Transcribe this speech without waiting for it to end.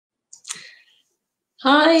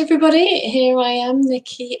Hi everybody, here I am,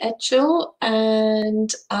 Nikki Edgell,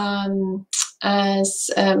 and as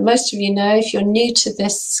most of you know, if you're new to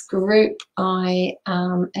this group, I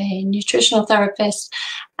am a nutritional therapist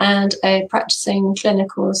and a practicing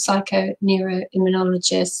clinical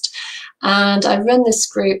psychoneuroimmunologist, and I run this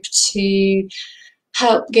group to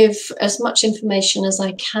help give as much information as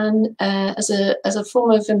I can as a form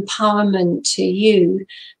of empowerment to you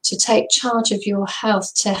to take charge of your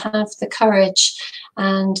health, to have the courage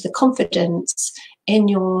and the confidence in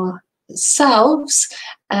yourselves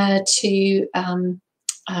to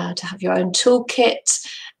have your own toolkit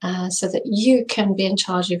so that you can be in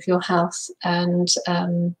charge of your health and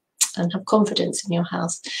have confidence in your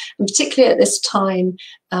health, and particularly at this time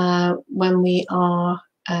when we are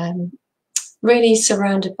really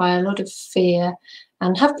surrounded by a lot of fear,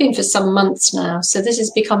 and have been for some months now. So this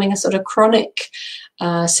is becoming a sort of chronic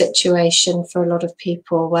situation for a lot of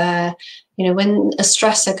people, where, you know, when a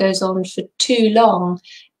stressor goes on for too long,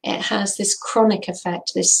 it has this chronic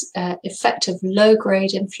effect, this effect of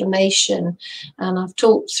low-grade inflammation. And I've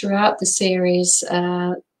talked throughout the series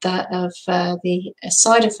the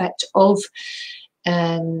side effect of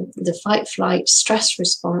the fight-flight stress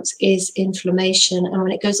response is inflammation, and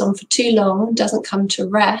when it goes on for too long, doesn't come to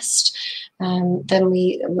rest, then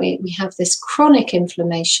we have this chronic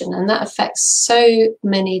inflammation, and that affects so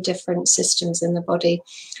many different systems in the body.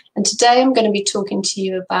 And today I'm going to be talking to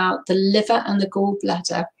you about the liver and the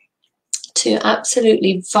gallbladder, two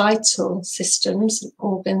absolutely vital systems and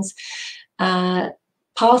organs,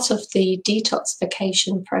 part of the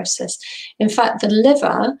detoxification process. In fact, the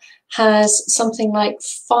liver has something like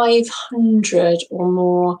 500 or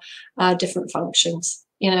more different functions.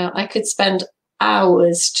 You know, I could spend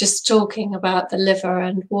hours just talking about the liver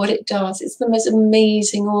and what it does. It's the most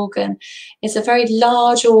amazing organ. It's a very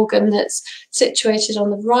large organ that's situated on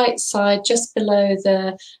the right side, just below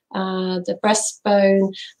the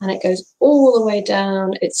breastbone, and it goes all the way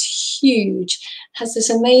down. It's huge, has this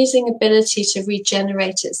amazing ability to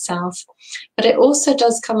regenerate itself, but it also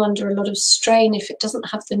does come under a lot of strain if it doesn't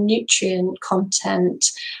have the nutrient content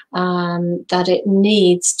that it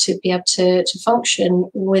needs to be able to function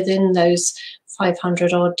within those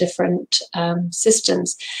 500 odd different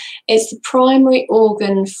systems. It's the primary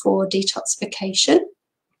organ for detoxification.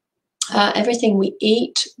 Everything we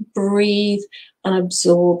eat, breathe, and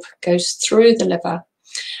absorb goes through the liver,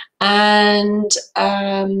 and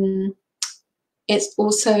it's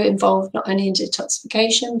also involved not only in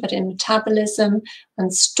detoxification but in metabolism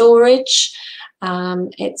and storage.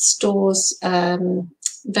 It stores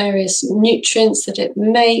various nutrients that it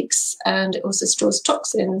makes, and it also stores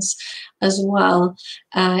toxins as well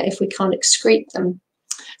if we can't excrete them.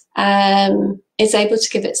 It's able to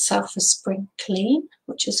give itself a spring clean,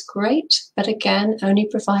 which is great, but again, only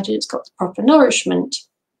provided it's got the proper nourishment.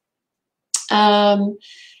 So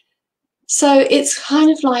it's kind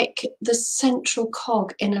of like the central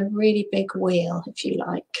cog in a really big wheel, if you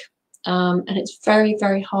like. And it's very,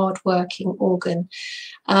 very hard-working organ.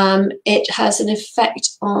 It has an effect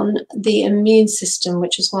on the immune system,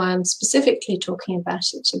 which is why I'm specifically talking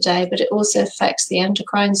about it today, but it also affects the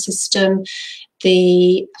endocrine system,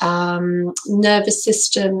 the nervous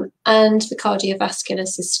system, and the cardiovascular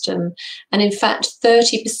system. And in fact,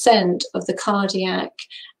 30% of the cardiac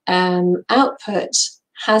output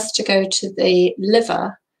has to go to the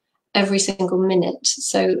liver every single minute.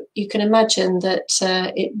 So you can imagine that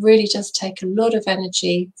it really does take a lot of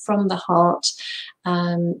energy from the heart,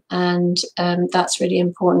 and that's really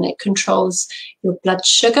important. It controls your blood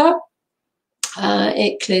sugar,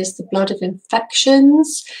 it clears the blood of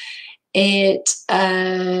infections, it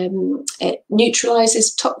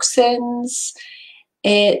neutralizes toxins,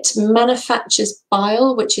 it manufactures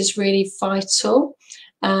bile, which is really vital.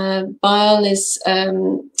 Bile is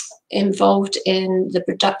involved in the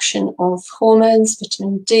production of hormones,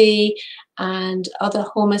 vitamin D, and other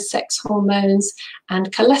sex hormones, and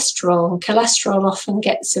cholesterol. And cholesterol often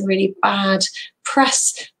gets a really bad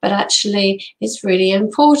press, but actually it's really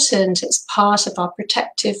important. It's part of our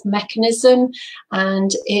protective mechanism,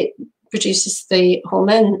 and it produces the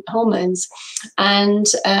hormones, and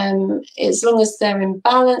as long as they're in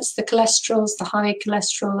balance, the cholesterols, the high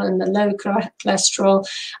cholesterol and the low cholesterol,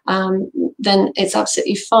 then it's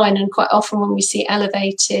absolutely fine. And quite often when we see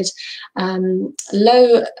elevated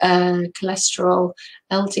low cholesterol,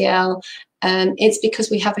 LDL, it's because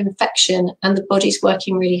we have infection and the body's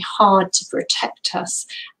working really hard to protect us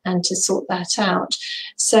and to sort that out.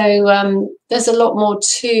 So there's a lot more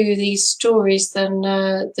to these stories than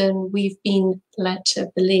we've been led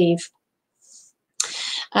to believe.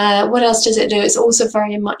 What else does it do? It's also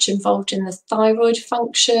very much involved in the thyroid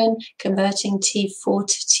function, converting T4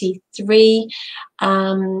 to T3.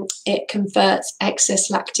 It converts excess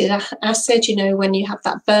lactic acid, you know, when you have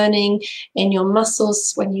that burning in your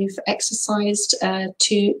muscles when you've exercised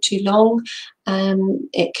too long,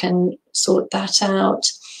 it can sort that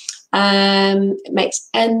out. It makes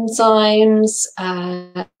enzymes,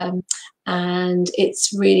 and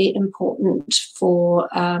it's really important for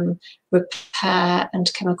repair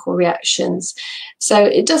and chemical reactions. So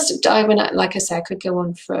it does, like I say, I could go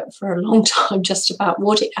on for a long time just about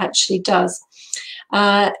what it actually does.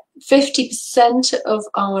 50% of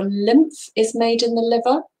our lymph is made in the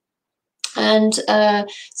liver. And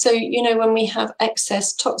so, you know, when we have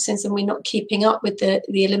excess toxins and we're not keeping up with the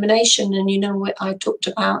elimination, and you know what I talked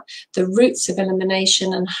about, the routes of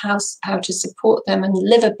elimination and how to support them, and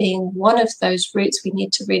liver being one of those routes we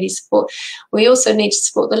need to really support. We also need to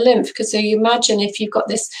support the lymph, because so you imagine if you've got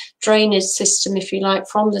this drainage system, if you like,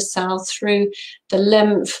 from the cell through the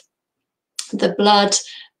lymph, the blood,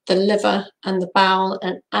 the liver and the bowel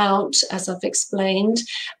and out, as I've explained.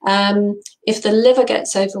 If the liver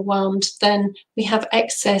gets overwhelmed, then we have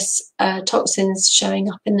excess toxins showing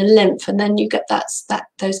up in the lymph, and then you get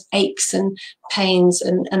those aches and pains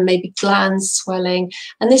and maybe glands swelling.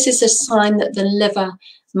 And this is a sign that the liver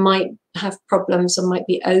might have problems or might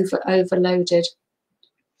be overloaded.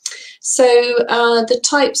 So the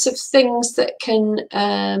types of things that can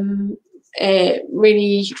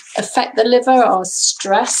really affect the liver are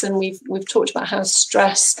stress, and we've talked about how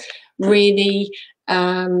stress really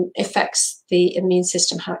affects the immune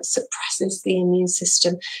system, how it suppresses the immune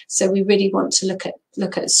system. So we really want to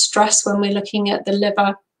look at stress when we're looking at the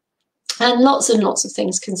liver. And lots of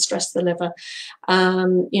things can stress the liver.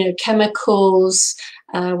 You know, chemicals,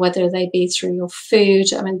 whether they be through your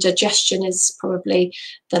food. I mean, digestion is probably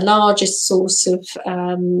the largest source of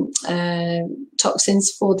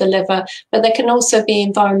toxins for the liver, but there can also be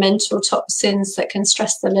environmental toxins that can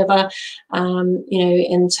stress the liver, you know,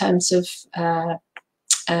 in terms of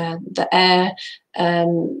the air,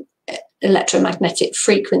 electromagnetic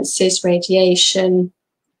frequencies, radiation,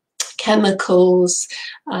 chemicals,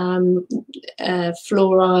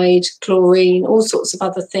 fluoride, chlorine, all sorts of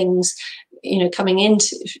other things, you know, coming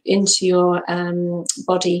into your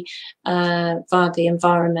body via the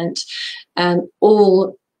environment,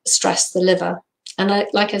 all stress the liver. And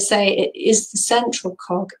like I say, it is the central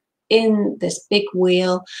cog in this big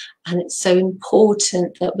wheel, and it's so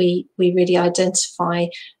important that we really identify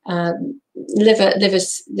liver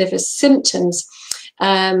symptoms,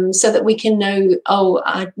 so that we can know, oh,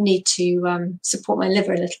 I need to support my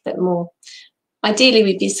liver a little bit more. Ideally,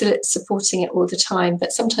 we'd be supporting it all the time,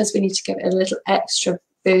 but sometimes we need to give it a little extra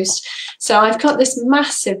boost. So I've got this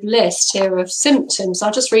massive list here of symptoms.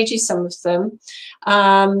 I'll just read you some of them.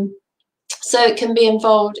 So it can be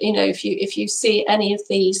involved, you know, if you see any of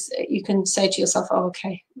these, you can say to yourself, oh,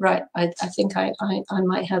 okay, right, I think I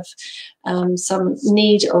might have some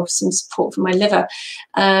need of some support for my liver.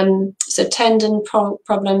 So tendon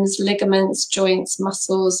problems, ligaments, joints,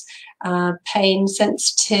 muscles, pain,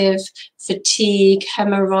 sensitive, fatigue,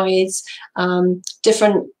 hemorrhoids,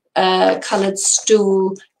 different coloured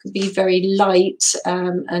stool, could be very light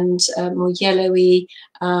and more yellowy,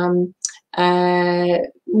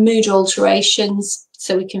 mood alterations,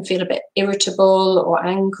 so we can feel a bit irritable or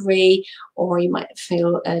angry, or you might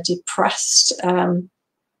feel depressed,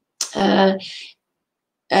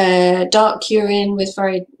 dark urine with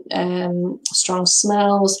very strong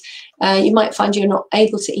smells. You might find you're not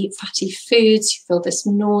able to eat fatty foods, you feel this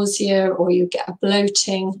nausea, or you get a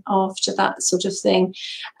bloating after that sort of thing.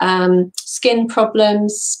 Skin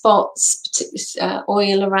problems, spots,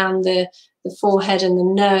 oil around the forehead and the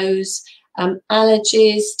nose,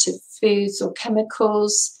 allergies to foods or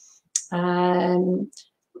chemicals.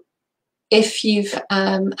 If you've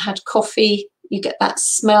had coffee, you get that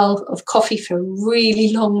smell of coffee for a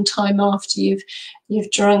really long time after you've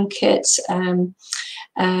drunk it.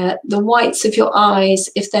 The whites of your eyes,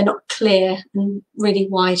 if they're not clear and really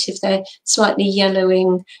white, if they're slightly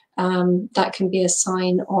yellowing, that can be a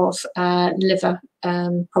sign of liver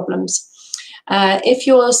problems. If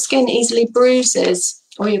your skin easily bruises,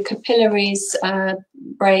 or your capillaries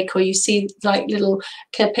break, or you see like little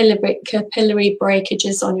capillary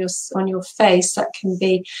breakages on your face, that can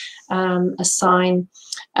be a sign.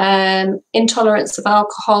 Intolerance of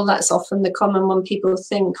alcohol, that's often the common one people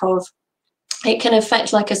think of. It can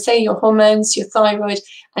affect, like I say, your hormones, your thyroid,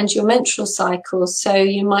 and your menstrual cycle. So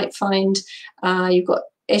you might find you've got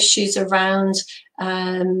issues around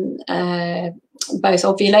both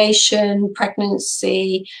ovulation,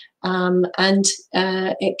 pregnancy, and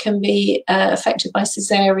it can be affected by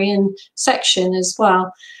cesarean section as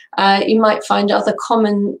well. You might find other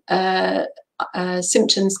common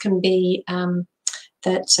symptoms can be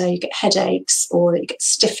that you get headaches, or you get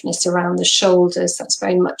stiffness around the shoulders. That's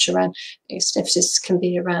very much around, stiffness can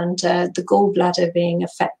be around the gallbladder being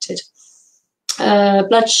affected.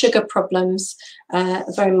 Blood sugar problems,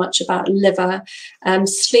 very much about liver.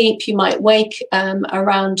 Sleep, you might wake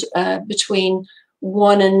around between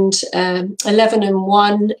 1 and 11 and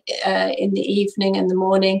 1 in the evening and the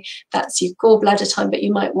morning. That's your gallbladder time, but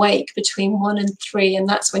you might wake between 1 and 3, and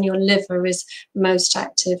that's when your liver is most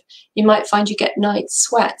active. You might find you get night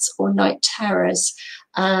sweats or night terrors,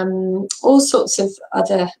 all sorts of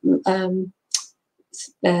other,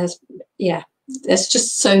 yeah. There's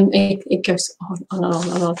just so it goes on and on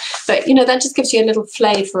and on, but you know, that just gives you a little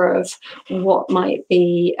flavour of what might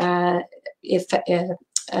be if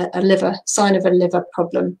a liver sign of a liver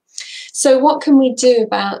problem. So what can we do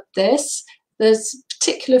about this? There's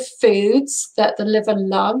particular foods that the liver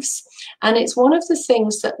loves, and it's one of the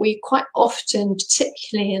things that we quite often,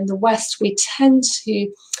 particularly in the West, we tend to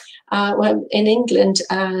well, in England,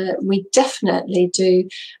 we definitely do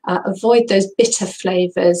avoid those bitter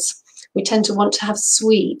flavours. We tend to want to have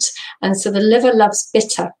sweet, and so the liver loves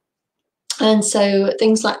bitter. And so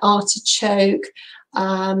things like artichoke,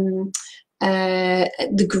 the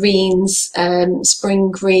greens,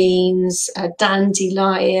 spring greens,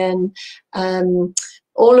 dandelion,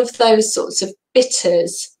 all of those sorts of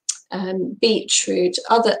bitters, beetroot,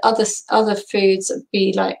 other foods would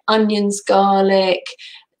be like onions, garlic,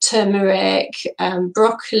 turmeric,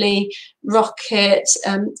 broccoli, rocket,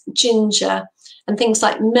 ginger, and things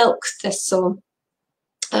like milk thistle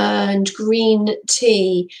and green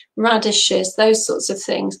tea, radishes, those sorts of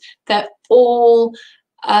things. They're all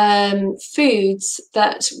foods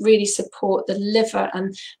that really support the liver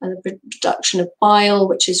and the production of bile,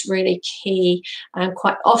 which is really key. And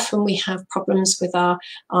quite often we have problems with our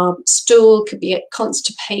stool, could be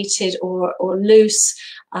constipated or loose,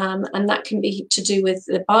 and that can be to do with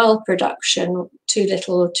the bile production, too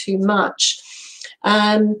little or too much.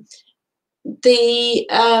 The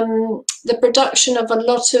production of a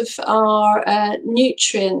lot of our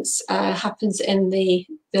nutrients happens in the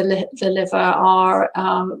liver. Our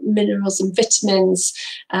minerals and vitamins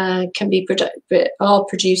can be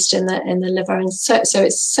produced in the liver, and so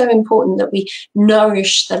it's so important that we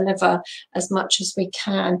nourish the liver as much as we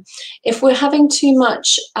can. If we're having too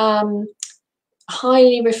much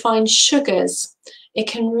highly refined sugars, it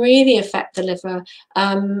can really affect the liver.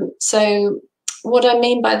 So what I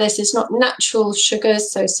mean by this is not natural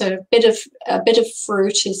sugars, so a bit of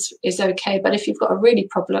fruit is okay, but if you've got a really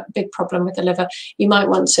big problem with the liver, you might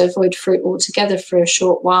want to avoid fruit altogether for a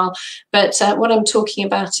short while. But what I'm talking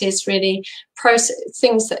about is really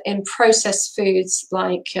things that in processed foods,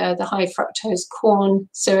 like the high fructose corn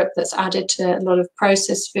syrup that's added to a lot of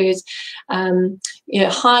processed foods, you know,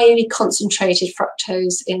 highly concentrated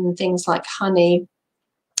fructose in things like honey,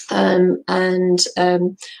 and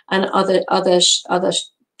other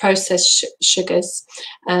processed sugars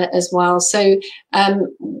as well. So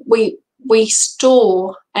we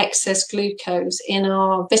store excess glucose in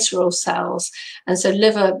our visceral cells, and so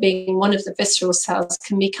liver, being one of the visceral cells,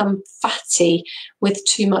 can become fatty with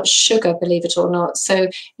too much sugar, believe it or not. So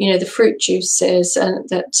you know, the fruit juices, and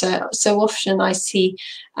that so often I see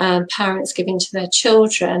parents giving to their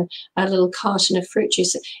children a little carton of fruit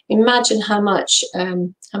juice. Imagine how much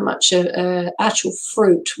actual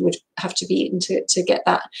fruit would have to be eaten to get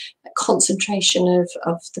that concentration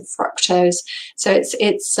of the fructose. So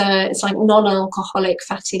it's like non-alcoholic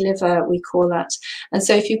fatty liver, we call that. And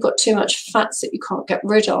so if you've got too much fats that you can't get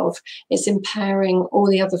rid of, it's impairing all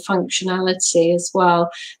the other functionality as well.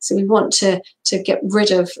 So we want to get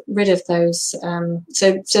rid of those.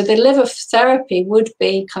 So the liver therapy would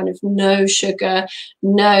be kind of no sugar,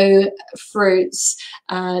 no fruits,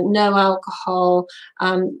 no alcohol,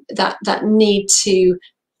 that need to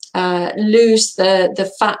lose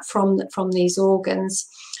the fat from these organs.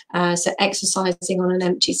 So exercising on an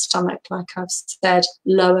empty stomach, like I've said,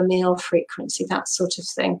 lower meal frequency, that sort of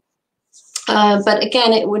thing. But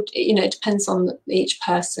again, it would, you know, it depends on each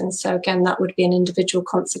person. So again, that would be an individual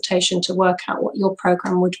consultation to work out what your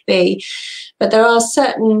program would be. But there are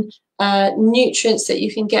certain nutrients that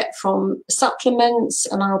you can get from supplements,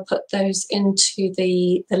 and I'll put those into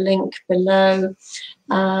the link below.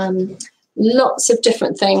 Lots of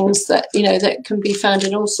different things that, you know, that can be found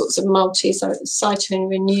in all sorts of multis, like Cytolin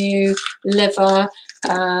Renew, liver,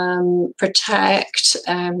 Protect,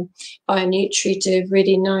 BioNutri do a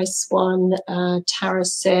really nice one,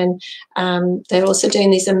 Tarasin. They're also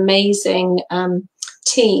doing these amazing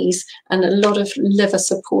teas and a lot of liver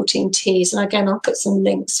supporting teas, and again I'll put some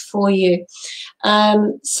links for you.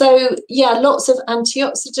 So yeah, lots of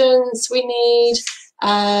antioxidants we need.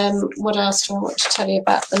 What else do I want to tell you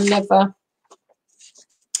about the liver?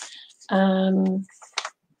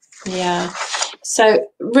 Yeah, so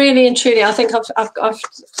really and truly I think I've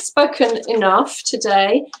spoken enough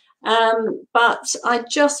today, but I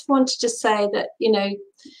just wanted to say that, you know,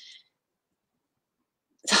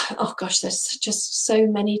 oh gosh, there's just so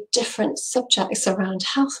many different subjects around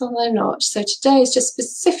health, are there not? So today is just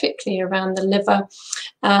specifically around the liver,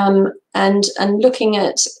 and looking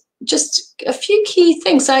at just a few key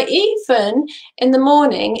things. So even in the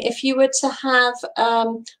morning, if you were to have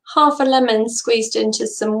half a lemon squeezed into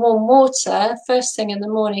some warm water first thing in the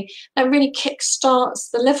morning, that really kick-starts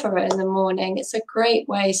the liver in the morning. It's a great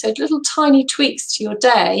way. So little tiny tweaks to your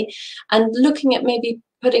day, and looking at maybe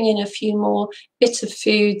putting in a few more bitter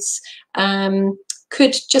foods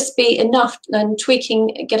could just be enough, and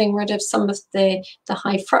tweaking, getting rid of some of the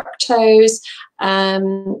high fructose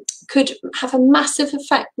could have a massive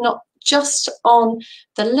effect, not just on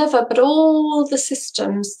the liver, but all the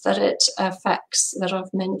systems that it affects that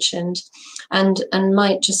I've mentioned, and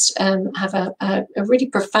might just have a really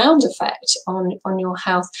profound effect on your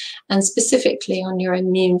health, and specifically on your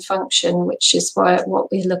immune function, which is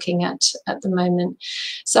what we're looking at the moment.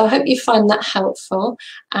 So I hope you find that helpful,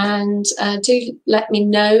 and do let me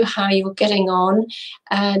know how you're getting on.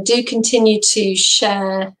 Do continue to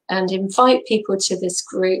share and invite people to this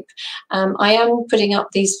group. I am putting up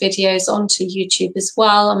these videos onto YouTube as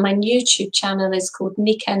well, and my YouTube channel is called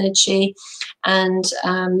Nick Energy, and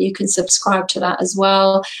you can subscribe to that as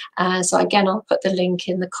well. So again, I'll put the link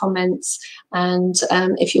in the comments, and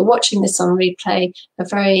if you're watching this on replay, a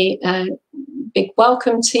very big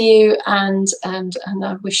welcome to you, and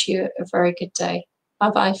I wish you a very good day. Bye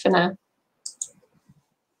bye for now.